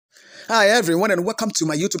Hi everyone and welcome to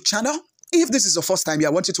my YouTube channel. If this is your first time here,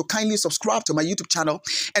 I want you to kindly subscribe to my YouTube channel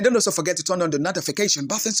and don't also forget to turn on the notification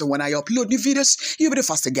button so when I upload new videos, you'll be the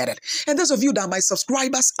first to get it. And those of you that are my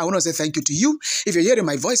subscribers, I want to say thank you to you. If you're hearing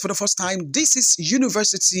my voice for the first time, this is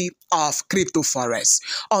University of Crypto Forex.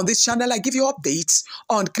 On this channel, I give you updates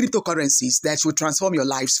on cryptocurrencies that will transform your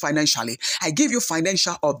lives financially. I give you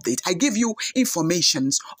financial updates. I give you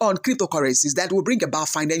information on cryptocurrencies that will bring about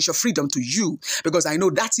financial freedom to you because I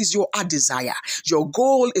know that is your heart desire. Your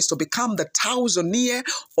goal is to become the thousandaire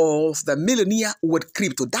of the millionaire with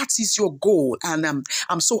crypto. That is your goal, and I'm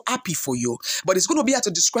so happy for you. But it's going to be at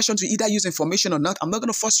your discretion to either use information or not. I'm not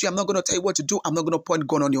going to force you. I'm not going to tell you what to do. I'm not going to point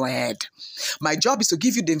gun on your head. My job is to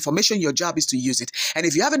give you the information. Your job is to use it. And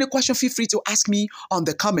if you have any question, feel free to ask me on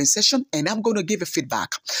the comment section, and I'm going to give a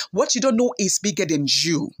feedback. What you don't know is bigger than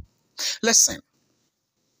you. Listen,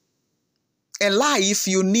 in life,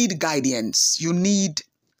 you need guidance. You need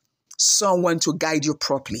someone to guide you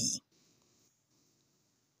properly.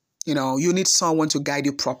 You need someone to guide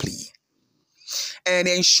you properly. And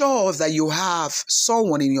ensure that you have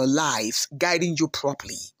someone in your life guiding you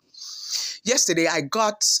properly. Yesterday, I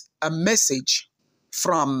got a message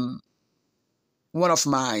from one of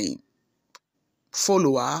my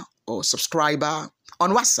follower or subscriber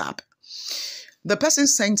on WhatsApp. The person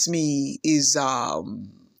sent me is a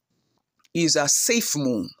safe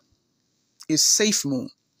moon. Is safe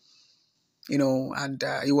moon. And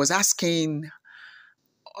he was asking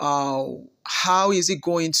how is he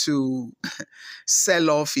going to sell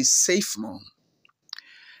off his safe moon?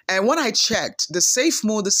 And when I checked, the safe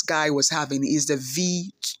mode this guy was having is the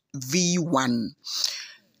V1.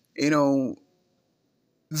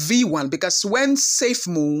 V1, because when safe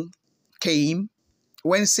moon came,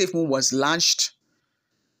 when safe moon was launched,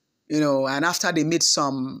 and after they made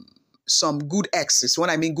some good exits. When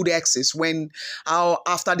I mean good exits,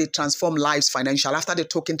 after they transform lives financial, after the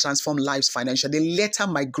token transformed lives financial, they later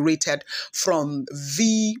migrated from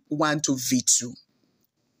V1 to V2.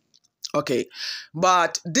 Okay,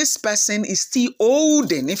 but this person is still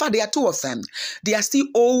holding, in fact, there are two of them. They are still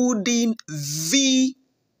holding V1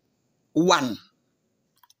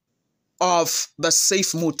 of the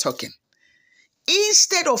safe mode token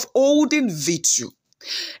instead of holding V2.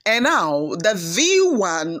 And now the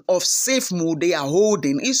V1 of safe mode they are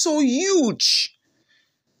holding is so huge.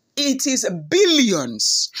 It is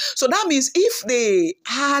billions. So that means if they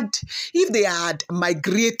had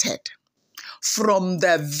migrated from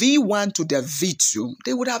the V1 to the V2,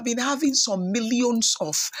 they would have been having some millions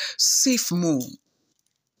of safe mode.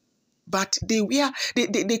 But they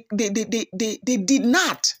did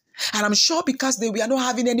not. And I'm sure because they were not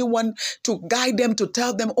having anyone to guide them, to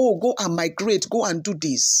tell them, oh, go and migrate, go and do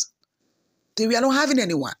this. They were not having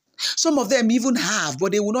anyone. Some of them even have,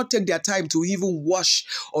 but they will not take their time to even watch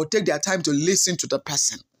or take their time to listen to the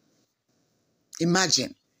person.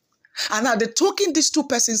 Imagine. And now the token these two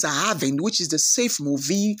persons are having, which is the safe move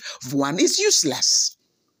V1, is useless.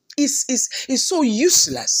 It's so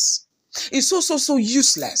useless. It's so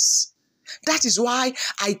useless. That is why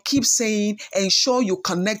I keep saying, ensure you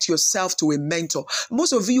connect yourself to a mentor.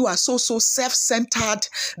 Most of you are so self-centered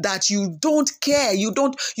that you don't care. You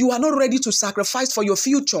are not ready to sacrifice for your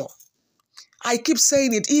future. I keep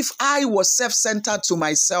saying it. If I was self-centered to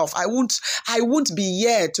myself, I won't be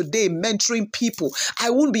here today mentoring people.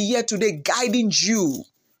 I won't be here today guiding you.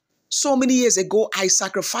 So many years ago, I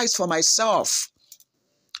sacrificed for myself.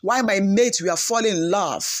 While my mates were falling in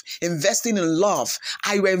love, investing in love,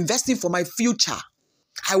 I was investing for my future.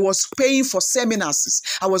 I was paying for seminars.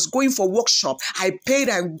 I was going for workshop. I paid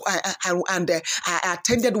and I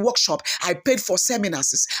attended workshop. I paid for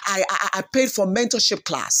seminars. I paid for mentorship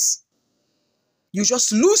class. You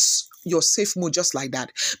just lose your safe mood just like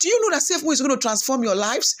that. Do you know that safe mood is going to transform your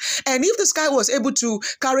lives? And if this guy was able to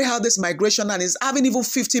carry out this migration and is having even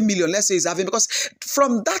 50 million, let's say he's having, because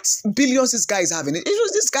from that billions this guy is having,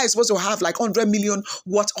 this guy is supposed to have like 100 million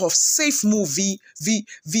worth of safe move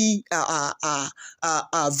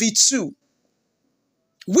V2,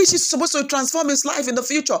 which is supposed to transform his life in the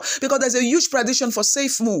future because there's a huge prediction for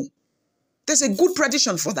safe move. There's a good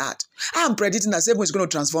prediction for that. I am predicting that everyone is going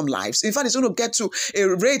to transform lives. In fact, it's going to get to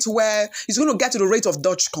a rate where it's going to get to the rate of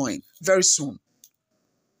Dogecoin very soon.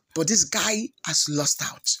 But this guy has lost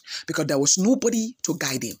out because there was nobody to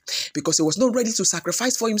guide him because he was not ready to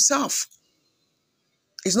sacrifice for himself.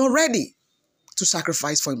 He's not ready to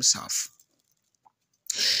sacrifice for himself.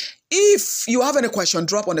 If you have any question,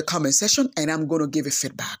 drop on the comment section and I'm going to give a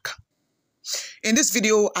feedback. In this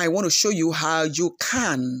video, I want to show you how you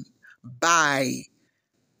can buy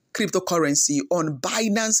cryptocurrency on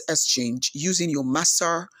Binance exchange using your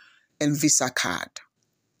Master and Visa card.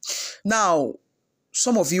 Now,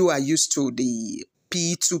 some of you are used to the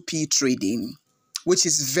P2P trading, which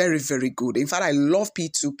is very, very good. In fact, I love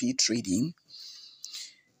P2P trading.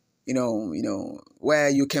 Where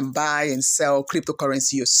you can buy and sell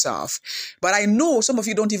cryptocurrency yourself. But I know some of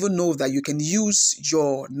you don't even know that you can use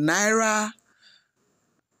your Naira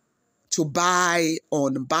to buy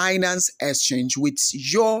on Binance Exchange with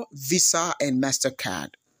your Visa and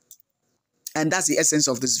MasterCard. And that's the essence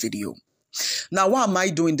of this video. Now, why am I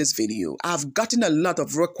doing this video? I've gotten a lot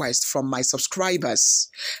of requests from my subscribers.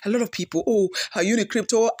 A lot of people,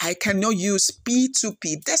 Unicrypto, I cannot use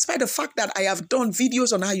P2P, despite the fact that I have done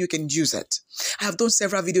videos on how you can use it. I have done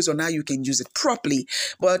several videos on how you can use it properly,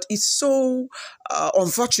 but it's so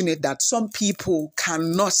unfortunate that some people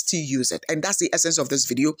cannot still use it. And that's the essence of this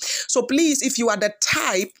video. So please, if you are the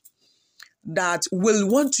type that will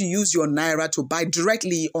want to use your Naira to buy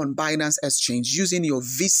directly on Binance Exchange using your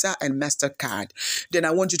Visa and MasterCard, then I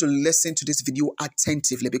want you to listen to this video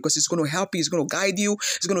attentively because it's going to help you, it's going to guide you,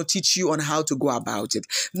 it's going to teach you on how to go about it.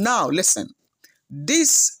 Now, listen,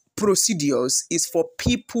 this procedures is for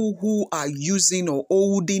people who are using or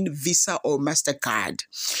holding Visa or MasterCard.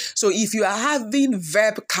 So if you are having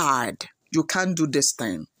Verb card, you can't do this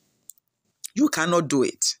thing. You cannot do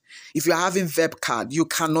it. If you're having Verb card, you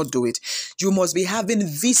cannot do it. You must be having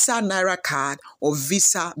Visa Naira card or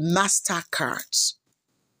Visa MasterCards.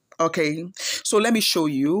 Okay, so let me show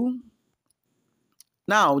you.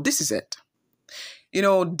 Now, this is it.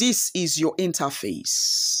 This is your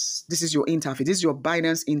interface. This is your interface. This is your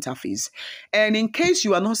Binance interface. And in case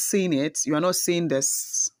you are not seeing it, you are not seeing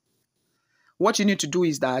this, what you need to do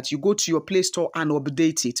is that you go to your Play Store and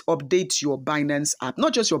update it. Update your Binance app.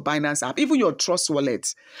 Not just your Binance app, even your Trust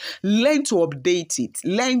Wallet. Learn to update it.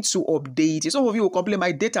 Learn to update it. Some of you will complain,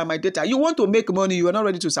 my data. You want to make money. You are not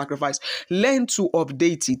ready to sacrifice. Learn to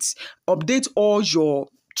update it. Update all your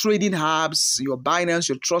trading hubs, your Binance,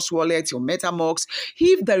 your Trust Wallet, your MetaMask.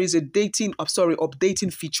 If there is a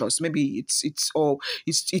updating features, maybe it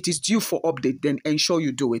is due for update, then ensure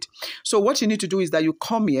you do it. So what you need to do is that you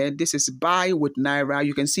come here. This is buy with Naira.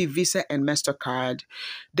 You can see Visa and MasterCard.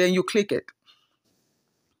 Then you click it.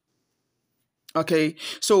 Okay,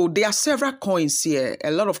 so there are several coins here, a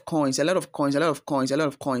lot of coins here, a lot of coins.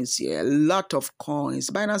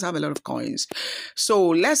 Binance have a lot of coins.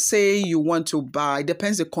 So let's say you want to buy,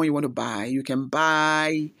 depends the coin you want to buy. You can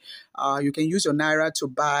buy, you can use your Naira to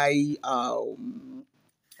buy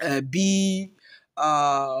BUSD.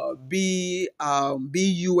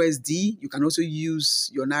 You can also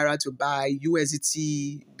use your Naira to buy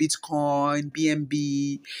USDT, Bitcoin,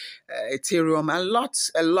 BNB, Ethereum, a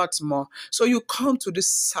lot more. So you come to this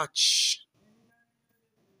search.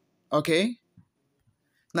 Okay.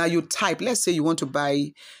 Now you type, let's say you want to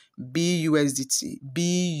buy BUSD.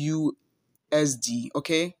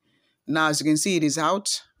 Okay. Now as you can see, it is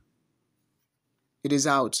out. It is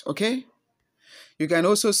out. Okay. You can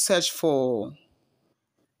also search for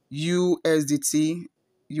USDT.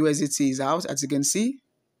 USDT is out, as you can see.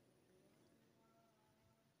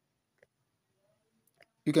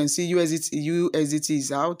 You can see USDT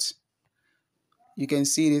is out. You can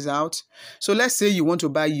see it is out. So let's say you want to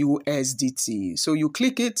buy USDT. So you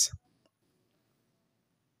click it.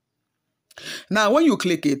 Now, when you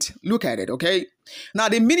click it, look at it, okay? Now,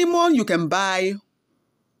 the minimum you can buy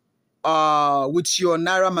with your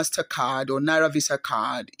Naira MasterCard or Naira Visa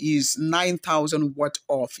card is 9,000 worth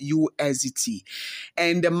of USDT.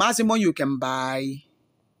 And the maximum you can buy,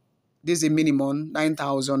 this is the minimum,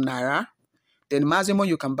 9,000 Naira. Then the maximum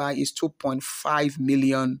you can buy is 2.5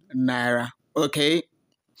 million Naira. Okay?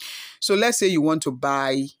 So let's say you want to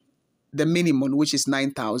buy the minimum, which is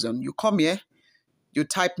 9,000. You come here, you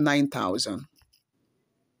type 9,000.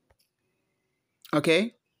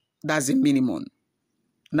 Okay? That's the minimum.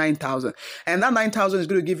 9,000. And that 9,000 is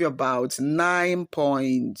going to give you about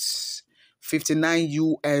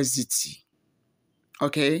 9.59 USDT.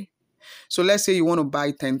 Okay? So let's say you want to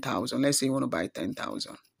buy 10,000. Let's say you want to buy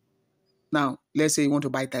 10,000. Now, let's say you want to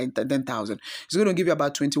buy 10,000. It's going to give you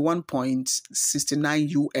about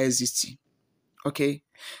 21.69 USDT. Okay?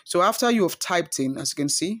 So after you have typed in, as you can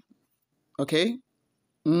see, okay,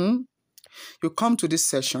 you come to this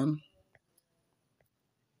session.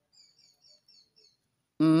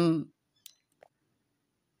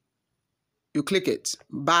 You click it,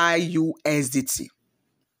 buy USDT.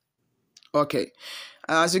 Okay,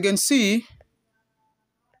 as you can see,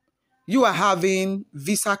 you are having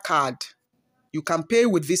Visa card. You can pay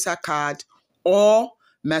with Visa card or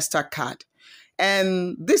MasterCard.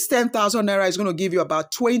 And this 10,000 Naira is going to give you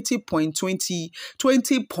about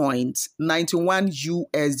 20.91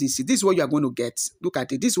 USDC. This is what you are going to get. Look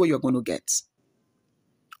at it. This is what you're going to get.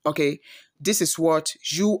 Okay, this is what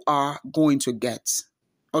you are going to get.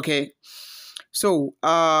 Okay, so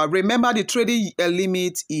remember the trading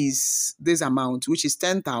limit is this amount, which is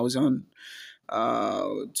 10,000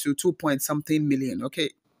 to 2 point something million. Okay,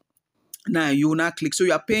 now you will not click. So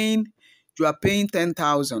you are paying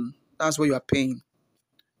 10,000. That's what you are paying.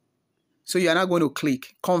 So you are not going to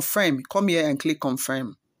click confirm. Come here and click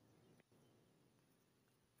confirm.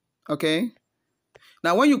 Okay.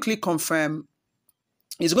 Now when you click confirm,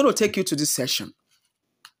 it's going to take you to this session.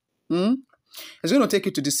 It's going to take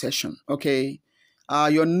you to this session. Okay.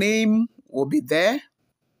 Your name will be there.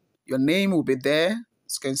 Your name will be there.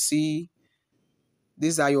 As you can see,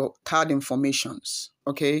 these are your card informations.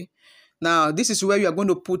 Okay. Now, this is where you are going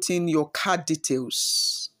to put in your card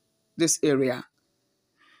details. This area.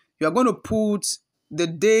 You are going to put the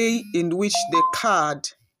day in which the card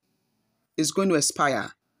is going to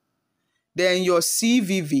expire. Then your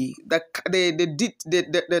CVV,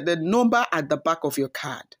 the number at the back of your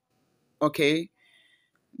card. Okay.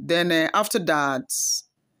 Then after that,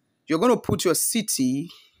 you're going to put your city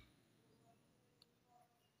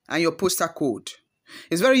and your postal code.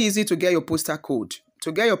 It's very easy to get your postal code.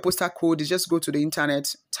 To get your postal code, you just go to the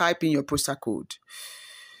internet, type in your postal code.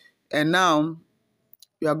 And now,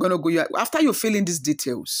 you are going to go, after you fill in these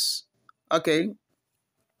details, okay,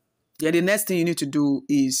 yeah, the next thing you need to do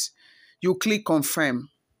is you click confirm.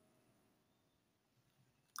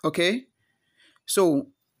 Okay? So,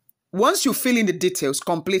 once you fill in the details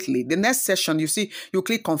completely, the next session, you see, you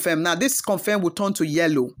click confirm. Now, this confirm will turn to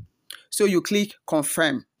yellow. So, you click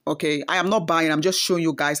confirm. Okay? I am not buying. I'm just showing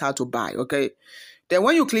you guys how to buy. Okay? Then,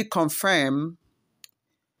 when you click confirm,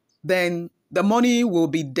 then the money will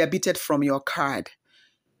be debited from your card.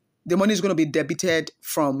 The money is going to be debited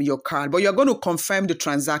from your card. But you're going to confirm the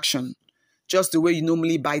transaction. Just the way you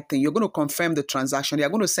normally buy things. You're going to confirm the transaction. They're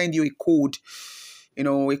going to send you a code. You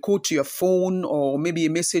know, a code to your phone or maybe a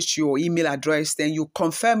message to your email address. Then you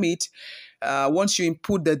confirm it. Once you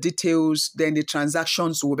input the details, then the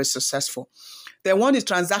transactions will be successful. Then when the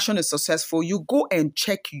transaction is successful, you go and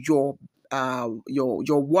check your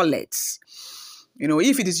wallets. You know,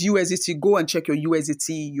 if it is USDT, go and check your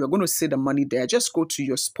USDT. You're going to see the money there. Just go to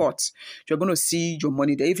your spot. You're going to see your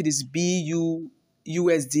money there. If it is BUSD,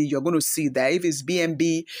 you're going to see there. If it's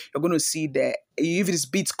BNB, you're going to see there. If it is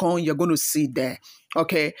Bitcoin, you're going to see there.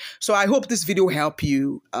 Okay. So I hope this video helped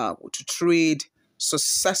you to trade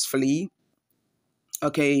successfully.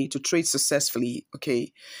 Okay. To trade successfully.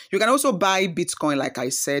 Okay. You can also buy Bitcoin, like I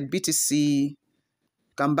said, BTC. You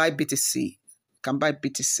can buy BTC. You can buy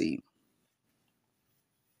BTC.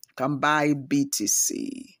 Can buy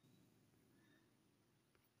BTC.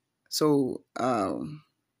 So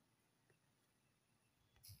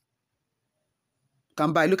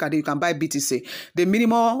can buy, look at it, you can buy BTC. The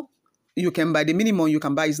minimum you can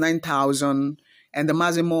buy is 9,000 and the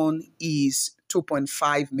maximum is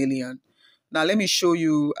 2.5 million. Now let me show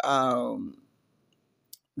you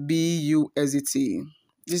BUSDT.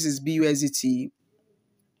 This is BUSDT.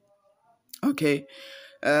 Okay.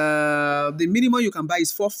 The minimum you can buy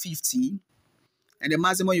is 450 and the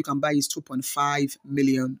maximum you can buy is 2.5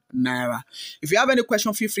 million naira. If you have any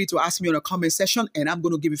question, feel free to ask me on the comment section and I'm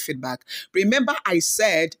going to give you feedback. Remember, I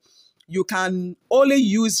said you can only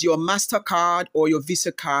use your MasterCard or your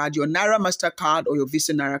Visa card, your Naira MasterCard or your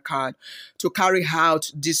Visa Naira card to carry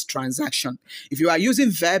out this transaction. If you are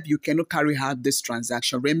using Verb, you cannot carry out this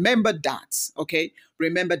transaction. Remember that, okay?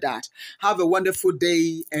 Remember that. Have a wonderful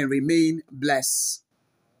day and remain blessed.